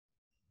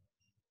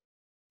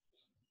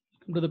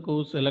Welcome to the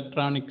course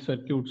Electronic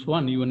Circuits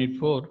 1, Unit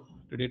 4.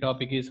 Today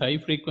topic is High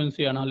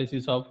Frequency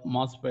Analysis of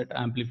MOSFET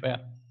Amplifier.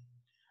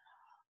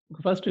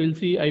 First, we'll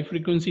see high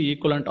frequency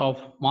equivalent of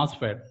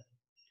MOSFET.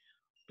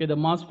 Okay, the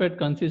MOSFET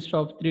consists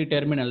of three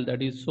terminals,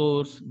 that is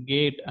source,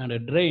 gate, and a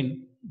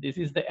drain. This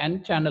is the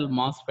N-channel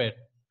MOSFET,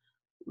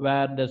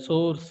 where the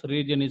source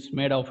region is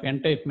made of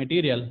N-type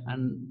material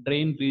and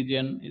drain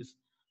region is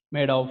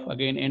made of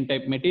again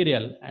N-type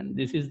material. And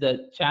this is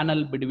the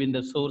channel between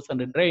the source and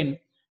the drain,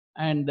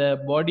 and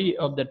the body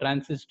of the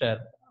transistor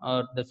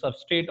or the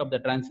substrate of the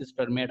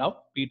transistor made of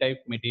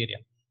P-type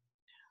material.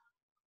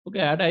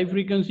 Okay, at high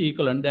frequency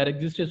equivalent, there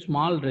exists a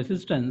small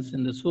resistance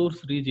in the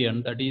source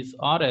region, that is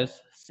RS.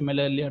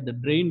 Similarly, at the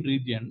drain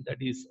region,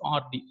 that is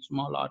RD,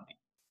 small RD.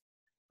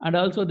 And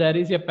also there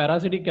is a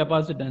parasitic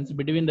capacitance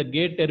between the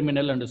gate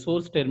terminal and the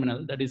source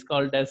terminal, that is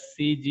called as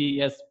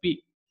CGSP.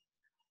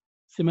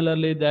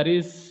 Similarly, there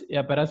is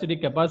a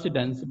parasitic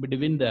capacitance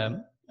between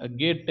the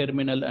gate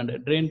terminal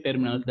and drain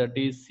terminal, that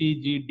is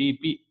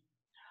CGDP.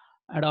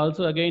 And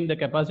also again the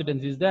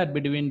capacitance is there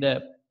between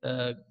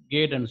the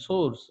gate and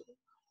source,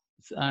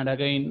 and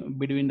again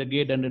between the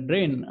gate and the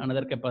drain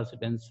another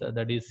capacitance,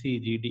 that is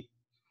CGD.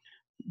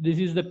 This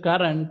is the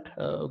current,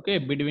 okay,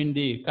 between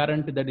the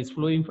current that is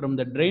flowing from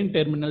the drain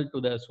terminal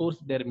to the source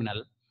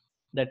terminal,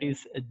 that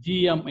is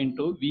GM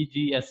into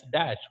VGS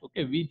dash.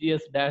 Okay,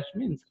 VGS dash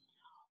means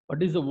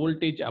what is the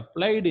voltage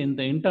applied in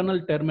the internal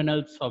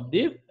terminals of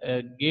the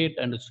gate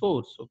and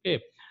source.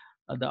 Okay,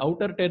 the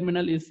outer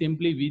terminal is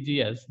simply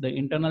VGS. The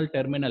internal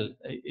terminal,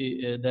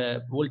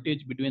 the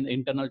voltage between the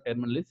internal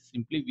terminal is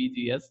simply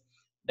VGS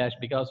dash.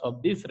 Because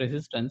of this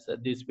resistance,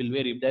 this will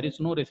vary. If there is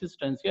no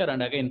resistance here,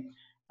 and again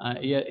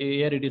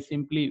here it is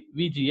simply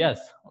VGS.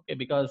 Okay,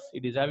 because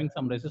it is having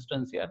some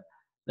resistance here,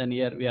 then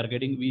here we are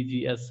getting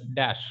VGS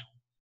dash.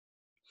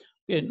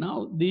 Okay,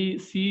 now the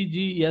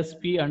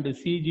CGSP and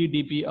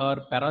CGDP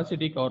are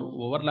parasitic or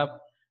overlap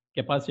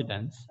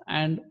capacitance,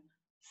 and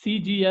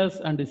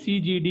CGS and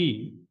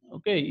CGD,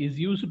 okay, is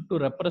used to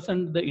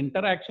represent the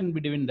interaction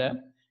between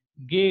the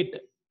gate,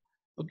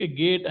 okay,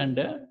 gate and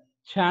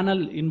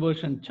channel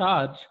inversion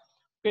charge,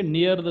 okay,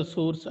 near the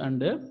source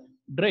and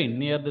drain,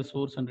 near the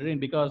source and drain,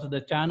 because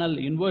the channel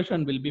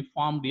inversion will be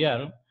formed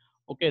here.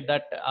 Okay,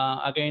 that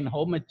again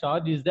how much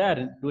charge is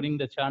there during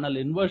the channel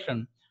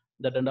inversion,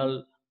 that and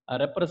all are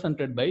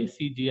represented by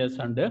CGS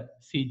and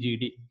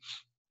CGD.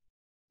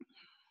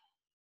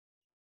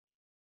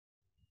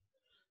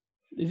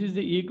 This is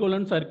the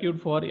equivalent circuit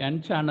for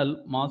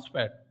N-channel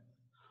MOSFET.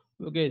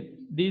 Okay,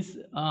 this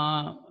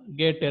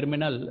gate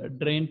terminal,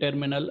 drain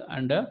terminal,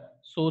 and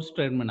source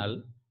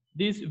terminal.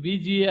 This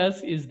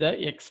VGS is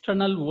the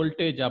external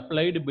voltage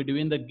applied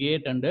between the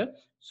gate and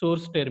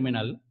source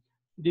terminal.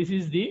 This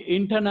is the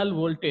internal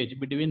voltage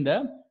between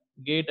the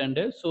gate and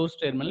source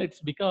terminal.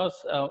 It's because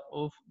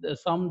of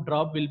some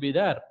drop will be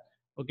there.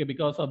 Okay,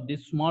 because of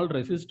this small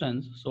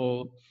resistance.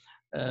 So,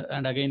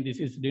 and again, this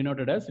is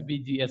denoted as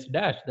VGS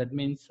dash. That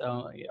means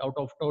out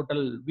of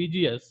total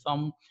VGS,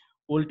 some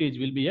voltage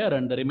will be here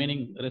and the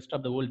remaining rest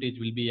of the voltage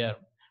will be here.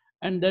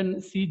 And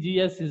then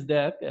CGS is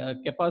the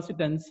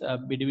capacitance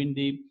between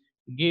the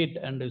gate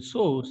and the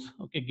source.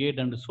 Okay, gate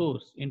and the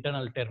source,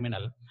 internal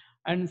terminal.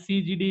 And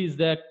CGD is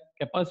the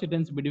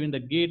capacitance between the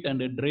gate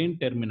and the drain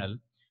terminal.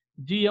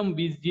 GM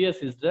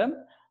VGS is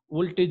the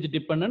voltage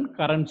dependent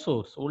current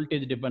source.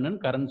 Voltage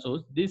dependent current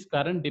source. This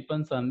current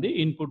depends on the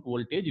input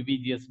voltage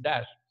VGS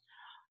dash.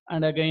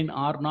 And again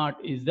R0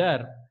 is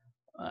there,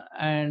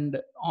 and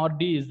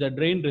RD is the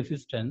drain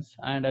resistance,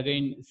 and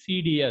again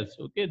CDS,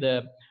 okay,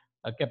 the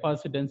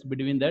capacitance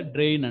between the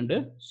drain and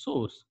the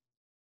source.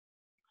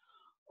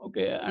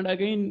 Okay, and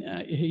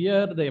again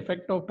here the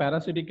effect of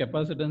parasitic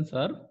capacitance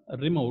are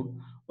removed.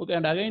 Okay,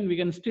 and again we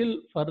can still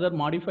further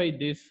modify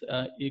this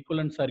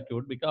equivalent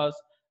circuit, because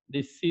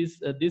this is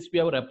this we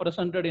have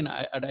represented in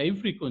at high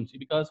frequency,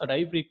 because at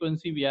high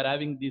frequency we are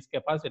having this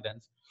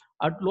capacitance.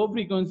 At low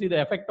frequency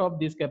the effect of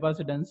this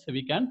capacitance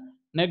we can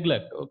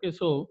neglect. Okay,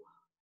 so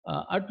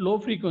at low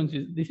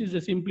frequencies, this is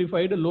a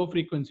simplified low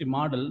frequency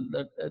model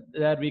that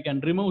there we can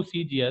remove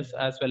CGS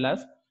as well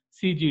as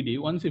CGD.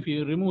 Once if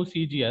you remove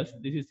CGS,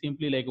 this is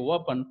simply like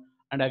open,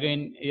 and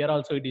again here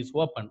also it is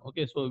open.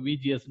 Okay, so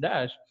VGS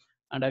dash,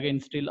 and again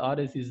still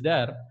RS is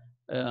there.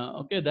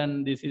 Okay,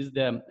 then this is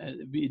the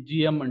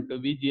GM into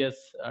VGS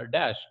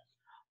dash.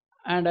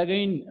 And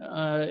again,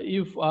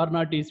 if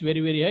R0 is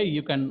very, very high,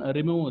 you can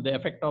remove the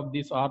effect of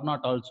this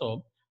R0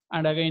 also.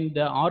 And again,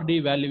 the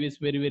RD value is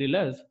very, very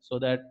less, so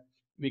that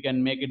we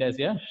can make it as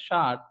a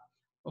short.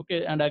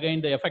 Okay, and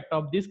again, the effect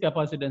of this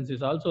capacitance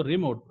is also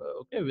removed,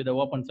 okay, with the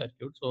open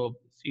circuit. So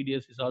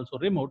CDS is also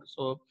removed.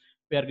 So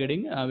we are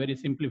getting a very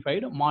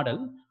simplified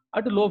model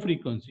at low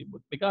frequency.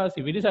 Because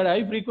if it is at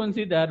high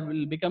frequency, there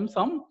will become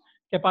some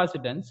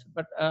capacitance,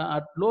 but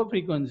at low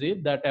frequency,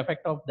 that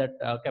effect of that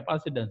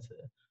capacitance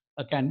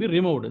can be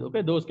removed.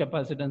 Okay, those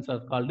capacitance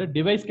are called the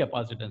device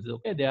capacitance.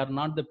 Okay, they are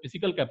not the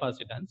physical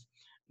capacitance,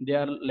 they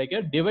are like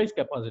a device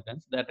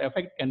capacitance. That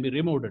effect can be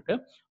removed at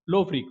a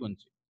low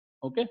frequency.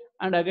 Okay,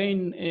 and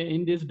again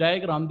in this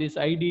diagram, this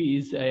id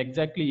is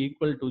exactly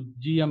equal to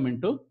gm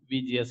into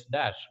vgs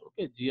dash.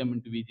 Okay, gm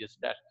into vgs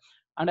dash.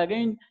 And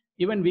again,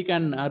 even we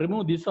can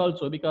remove this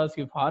also, because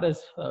if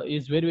rs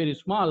is very very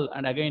small,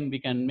 and again we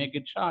can make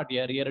it short.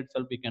 Here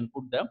itself we can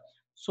put the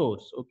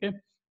source. Okay,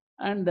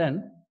 and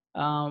then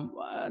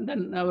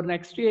our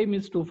next aim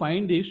is to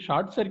find the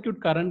short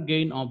circuit current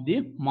gain of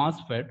the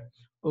MOSFET.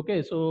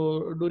 Okay,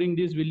 so during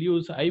this we'll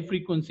use high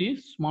frequency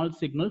small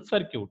signal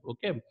circuit.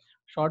 Okay,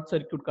 short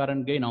circuit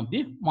current gain of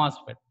the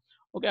MOSFET.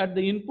 Okay, at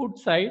the input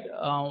side,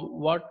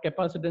 what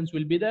capacitance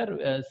will be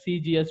there?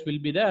 CGS will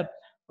be there.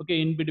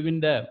 Okay, in between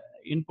the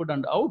input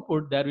and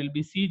output, there will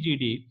be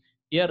CGD.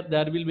 Here,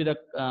 there will be the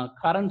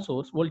current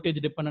source, voltage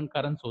dependent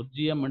current source,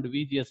 GM and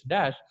VGS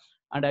dash.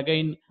 And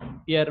again,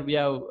 here we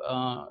have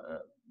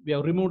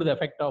removed the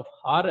effect of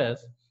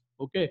RS.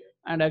 Okay,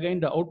 and again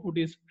the output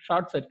is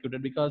short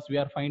circuited, because we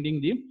are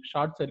finding the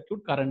short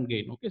circuit current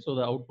gain. Okay, so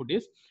the output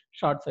is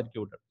short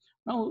circuited.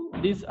 Now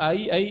this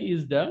II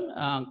is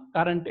the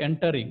current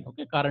entering.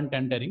 Okay, current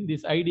entering.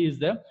 This ID is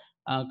the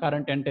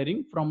current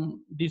entering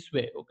from this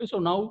way. Okay, so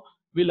now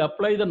we'll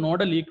apply the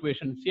nodal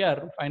equations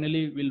here.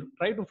 Finally, we'll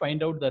try to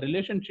find out the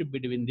relationship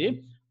between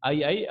the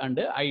II and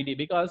the ID,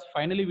 because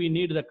finally we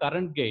need the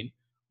current gain.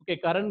 Okay,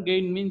 current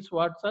gain means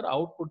what, sir?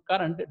 Output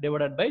current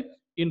divided by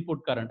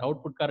input current.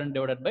 Output current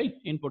divided by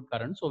input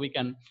current. So we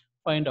can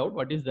find out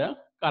what is the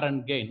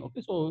current gain.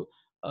 Okay, so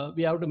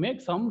we have to make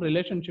some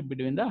relationship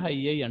between the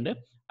IA and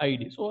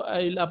ID. So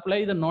I'll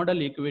apply the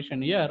nodal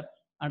equation here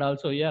and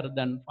also here.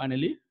 Then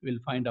finally we'll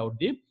find out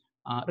the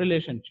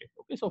relationship.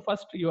 Okay, so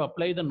first you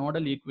apply the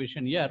nodal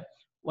equation here.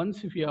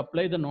 Once if you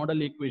apply the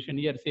nodal equation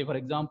here, say for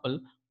example,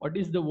 what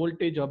is the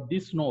voltage of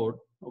this node?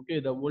 Okay,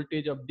 the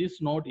voltage of this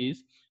node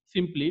is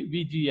simply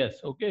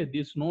VGS. Okay,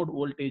 this node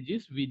voltage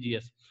is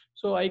VGS.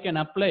 So I can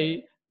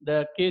apply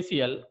the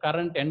KCL,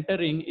 current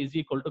entering is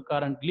equal to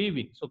current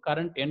leaving. So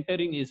current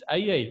entering is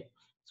II.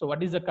 So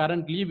what is the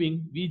current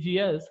leaving?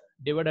 VGS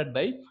divided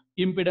by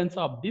impedance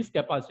of this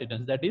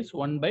capacitance, that is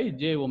 1 by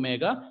j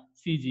omega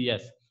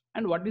CGS.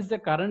 And what is the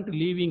current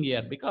leaving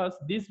here? Because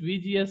this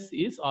VGS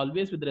is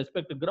always with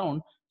respect to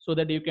ground, so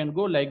that you can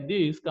go like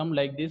this, come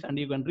like this, and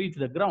you can reach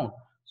the ground.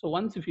 So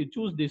once if you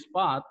choose this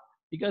path,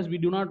 because we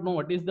do not know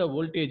what is the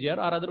voltage here,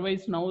 or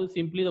otherwise now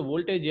simply the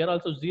voltage here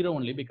also zero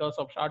only because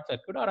of short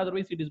circuit, or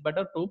otherwise it is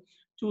better to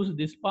choose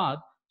this path.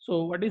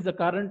 So what is the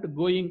current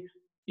going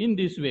in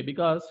this way?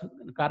 Because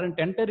current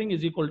entering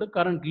is equal to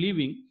current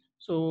leaving.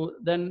 So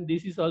then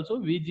this is also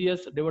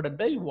VGS divided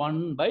by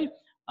 1 by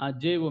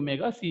j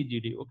omega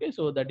CGD. Okay,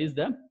 so that is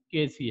the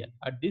case here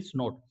at this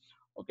node.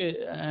 Okay,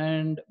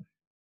 and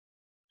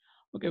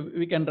okay,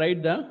 we can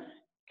write the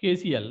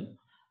KCL.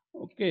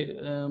 Okay,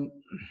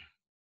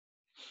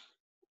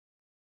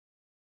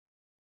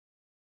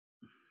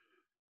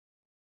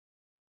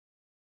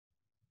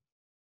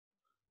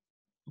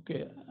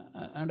 okay,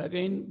 and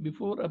again,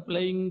 before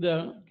applying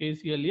the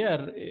KCL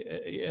here,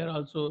 here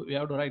also we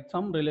have to write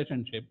some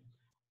relationship.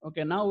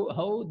 Okay, now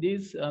how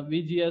this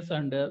VGS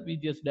and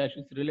VGS dash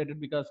is related,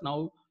 because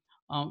now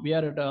we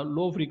are at a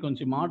low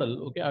frequency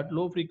model. Okay, at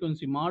low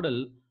frequency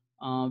model,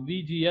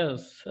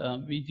 VGS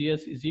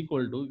is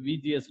equal to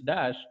VGS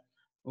dash.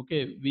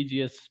 Okay,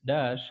 VGS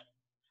dash,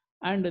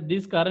 and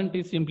this current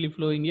is simply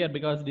flowing here,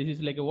 because this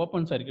is like a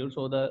open circuit,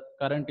 so the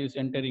current is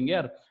entering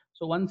here.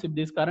 So once if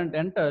this current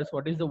enters,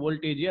 what is the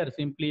voltage here?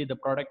 Simply the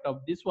product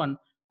of this one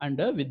and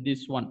with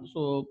this one.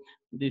 So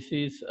this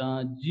is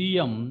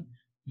gm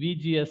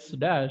vgs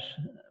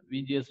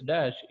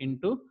dash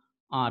into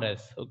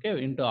rs.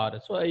 Okay, into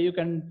rs. So you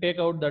can take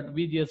out that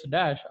vgs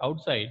dash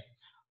outside.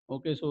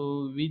 Okay,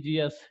 so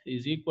vgs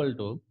is equal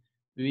to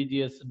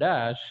vgs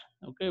dash,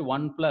 okay,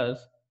 1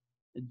 plus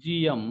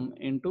gm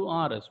into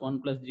rs,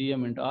 1 plus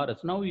gm into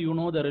rs. Now you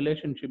know the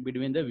relationship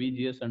between the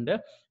vgs and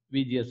the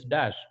vgs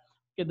dash.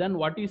 Okay, then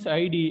what is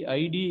id?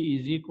 Id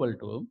is equal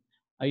to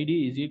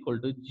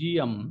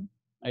gm,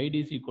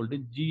 id is equal to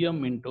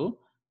gm into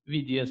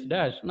vgs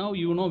dash. Now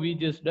you know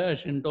vgs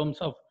dash in terms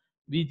of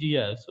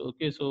vgs.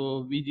 Okay,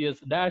 so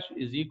vgs dash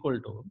is equal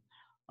to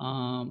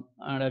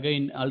and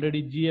again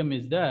already gm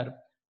is there,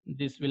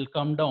 this will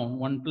come down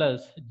 1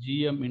 plus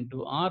gm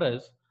into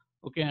rs.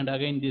 Okay, and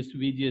again this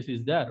vgs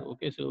is there.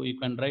 Okay, so you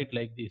can write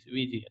like this,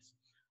 vgs.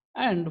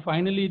 And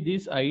finally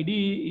this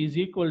id is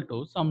equal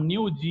to some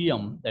new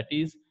gm, that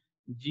is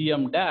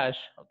gm dash.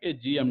 Okay,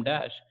 gm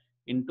dash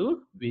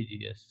into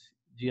vgs,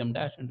 gm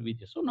dash into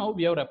vgs. So now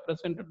we have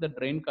represented the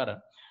drain current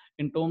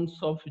in terms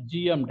of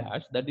gm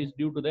dash, that is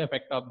due to the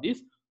effect of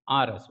this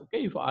rs.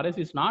 Okay, if rs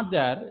is not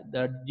there,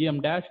 the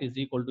gm dash is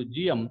equal to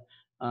gm.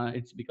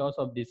 It's because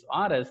of this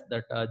rs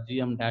that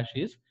gm dash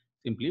is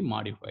simply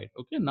modified.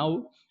 Okay,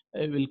 now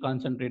I will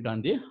concentrate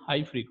on the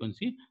high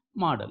frequency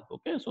model.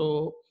 Okay,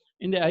 so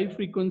in the high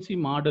frequency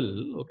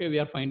model, okay, we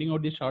are finding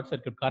out the short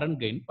circuit current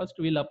gain. First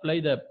we'll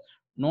apply the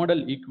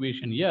nodal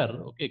equation here.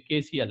 Okay,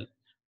 KCL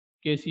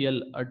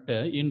at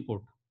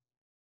input,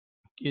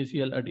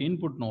 KCL at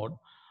input node.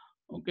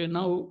 Okay,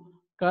 now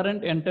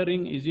current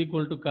entering is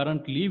equal to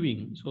current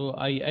leaving. So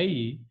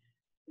II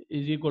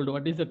is equal to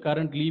what is the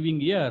current leaving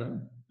year?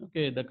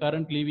 Okay, the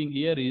current leaving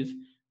year is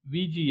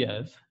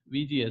VGS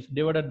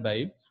divided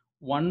by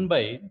 1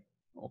 by,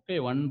 okay,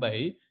 1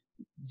 by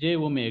j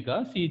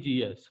omega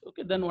CGS.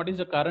 Okay, then what is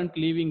the current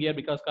leaving year?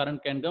 Because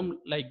current can come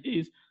like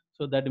this.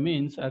 So that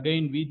means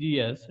again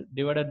VGS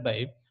divided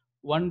by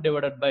 1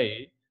 divided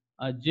by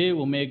j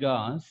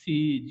omega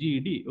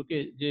CGD.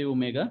 Okay, j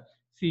omega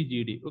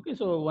CGD. Okay,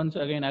 so once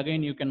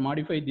again you can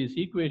modify this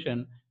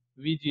equation.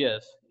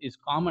 VGS is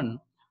common,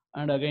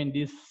 and again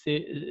this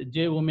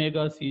j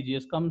omega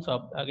CGS comes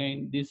up.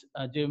 Again this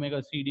j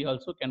omega CD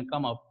also can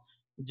come up,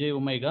 j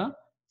omega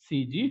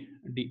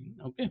CGD.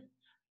 Okay,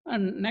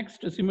 and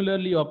next,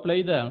 similarly, you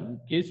apply the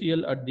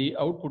KCL at the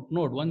output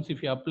node. Once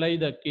if you apply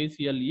the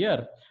KCL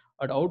here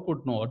at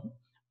output node,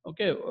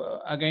 okay,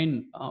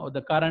 again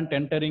the current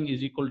entering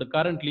is equal to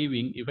current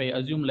leaving. If I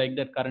assume like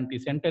that current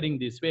is entering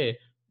this way,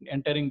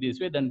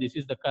 then this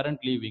is the current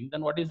leaving.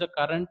 Then what is the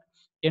current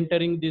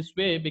entering this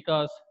way?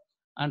 Because,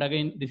 and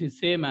again this is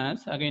same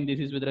as, again this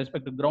is with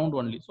respect to ground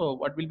only. So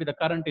what will be the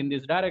current in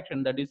this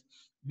direction? That is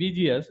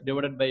VGS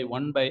divided by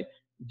 1 by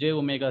j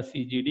omega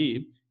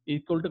CGD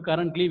equal to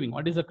current leaving.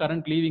 What is the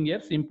current leaving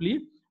here?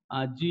 Simply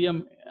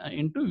GM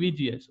into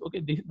VGS.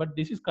 Okay, but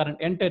this is current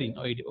entering.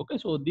 Okay,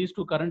 so these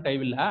two current I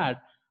will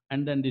add,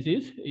 and then this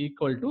is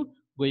equal to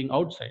going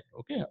outside.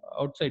 Okay,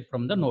 outside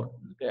from the node.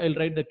 Okay, I'll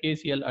write the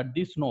KCL at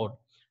this node.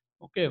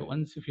 Okay,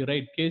 once if you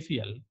write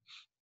KCL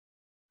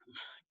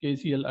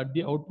at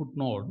the output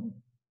node,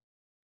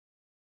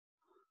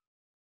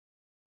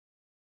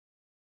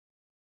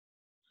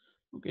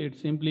 okay,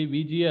 it's simply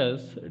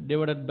VGS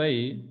divided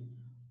by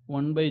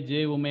 1 by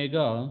j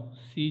omega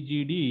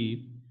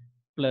CGD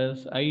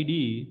plus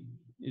ID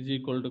is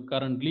equal to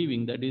current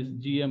leaving, that is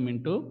GM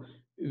into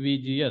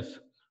VGS.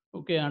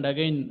 Okay, and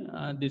again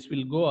this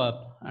will go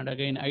up, and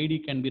again ID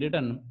can be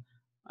written.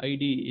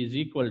 ID is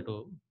equal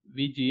to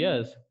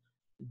VGS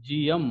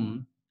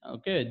GM,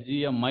 okay,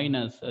 GM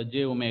minus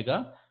j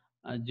omega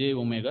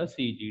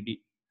CGD.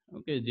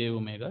 Okay, j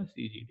omega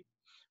CGD.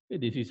 Okay,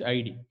 this is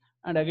ID.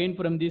 And again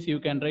from this you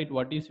can write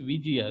what is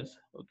VGS.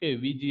 Okay,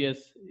 VGS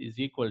is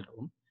equal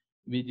to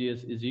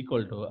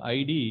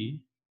ID.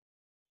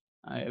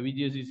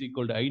 VGS is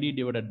equal to ID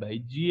divided by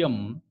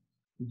GM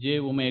j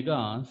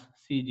omega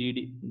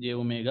CGD.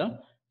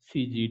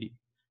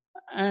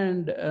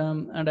 And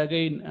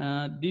again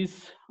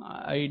this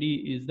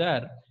ID is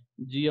there,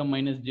 GM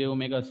minus j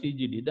omega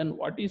CGD. Then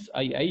what is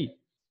II?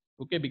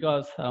 Okay,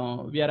 because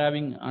we are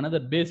having another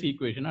base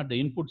equation at the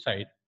input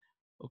side.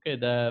 Okay,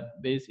 the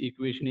base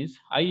equation is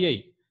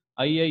II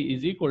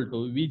is equal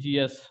to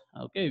VGS.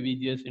 Okay,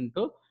 VGS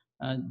into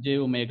j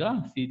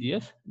omega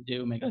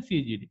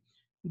CGD.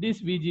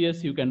 This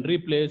VGS you can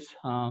replace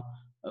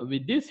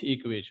with this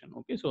equation.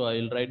 Okay, so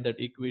I'll write that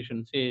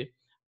equation. Say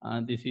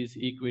this is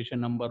equation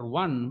number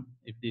 1.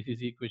 If this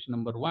is equation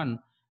number 1,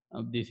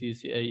 this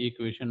is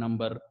equation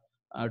number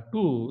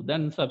 2.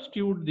 Then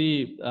substitute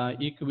the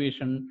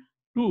equation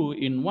 2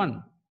 in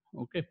 1.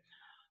 Okay,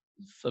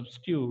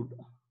 substitute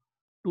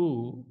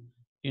 2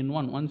 in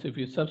 1. Once if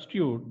you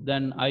substitute,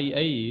 then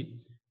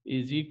II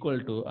is equal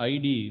to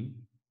ID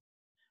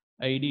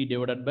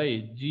divided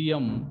by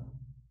GM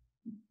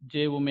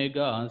j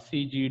omega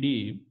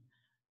CGD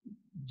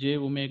j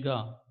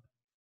omega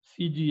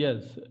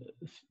CGS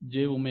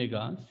j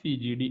omega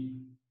CGD.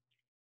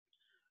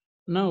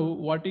 Now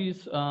what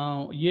is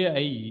AI?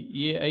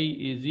 AI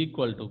is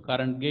equal to,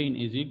 current gain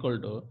is equal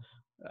to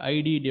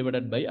ID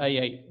divided by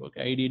II.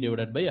 Okay, ID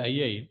divided by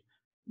II.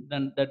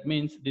 Then that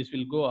means this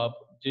will go up,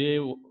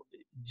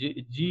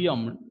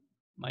 GM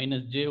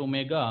minus j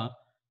omega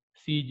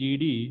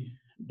CGD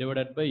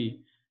divided by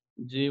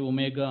j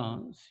omega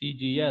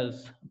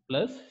CGS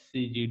plus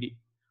CGD.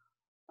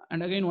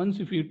 And again, once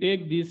if you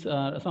take this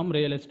some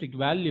realistic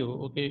value,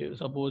 okay,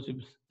 suppose if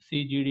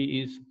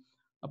CGD is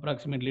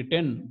approximately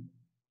 10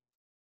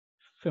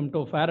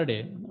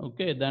 femtofarad,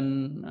 okay,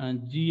 then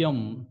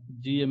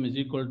GM is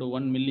equal to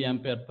 1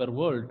 milliampere per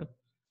volt.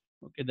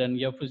 Okay, then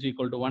F is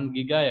equal to 1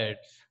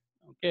 gigahertz.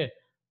 Okay,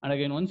 and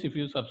again once if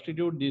you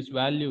substitute this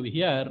value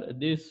here,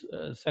 this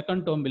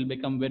second term will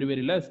become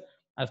very less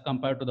as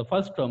compared to the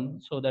first term.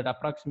 So that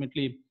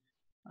approximately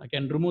I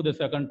can remove the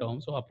second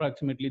term. So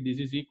approximately this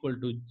is equal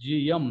to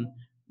GM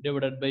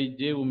divided by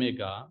j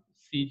omega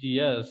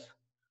CGS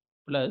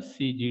plus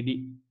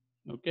CGD.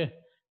 Okay,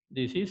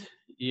 this is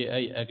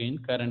AI, again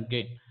current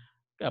gain,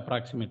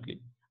 approximately.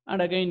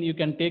 And again you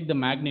can take the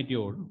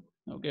magnitude.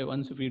 Okay,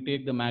 once if you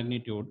take the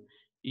magnitude,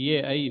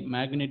 AI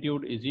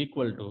magnitude is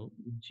equal to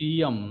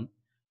GM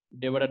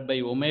divided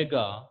by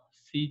omega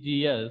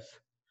CGS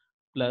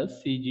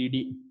plus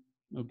CGD.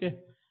 Okay,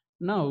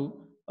 now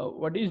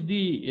what is the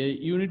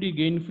unity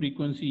gain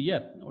frequency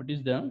here? What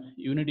is the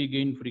unity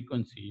gain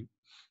frequency?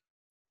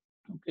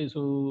 Okay,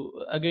 so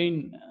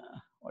again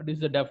what is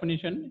the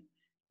definition?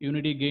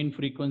 Unity gain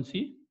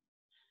frequency.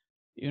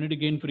 Unity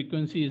gain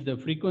frequency is the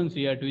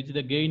frequency at which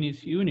the gain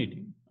is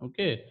unity.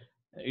 Okay,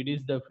 it is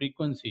the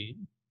frequency.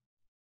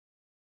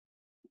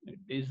 It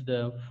is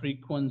the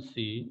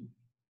frequency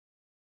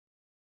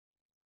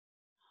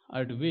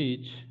at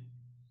which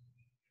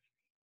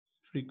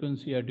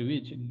frequency at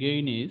which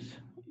gain is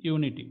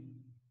unity.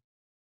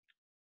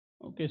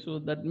 Okay, so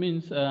that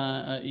means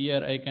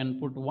here I can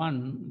put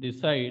 1 this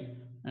side,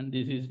 and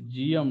this is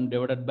gm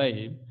divided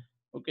by,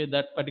 okay,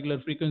 that particular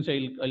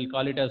frequency I'll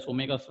call it as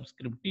omega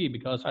subscript t,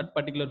 because at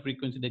particular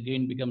frequency the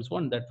gain becomes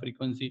 1. That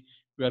frequency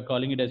we are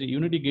calling it as a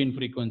unity gain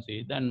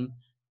frequency. Then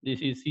this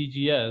is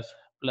cgs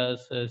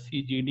plus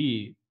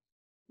cgd.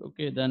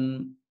 Okay,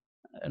 then,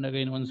 and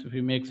again, once if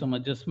you make some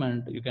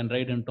adjustment, you can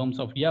write in terms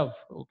of f.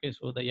 Okay,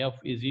 so the f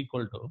is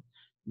equal to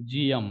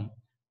gm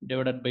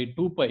divided by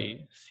 2 pi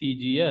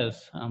cgs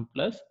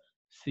plus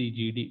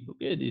cgd.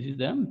 Okay, this is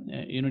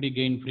the unity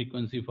gain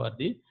frequency for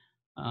the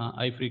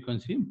high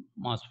frequency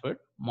MOSFET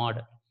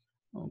model.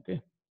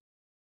 Okay,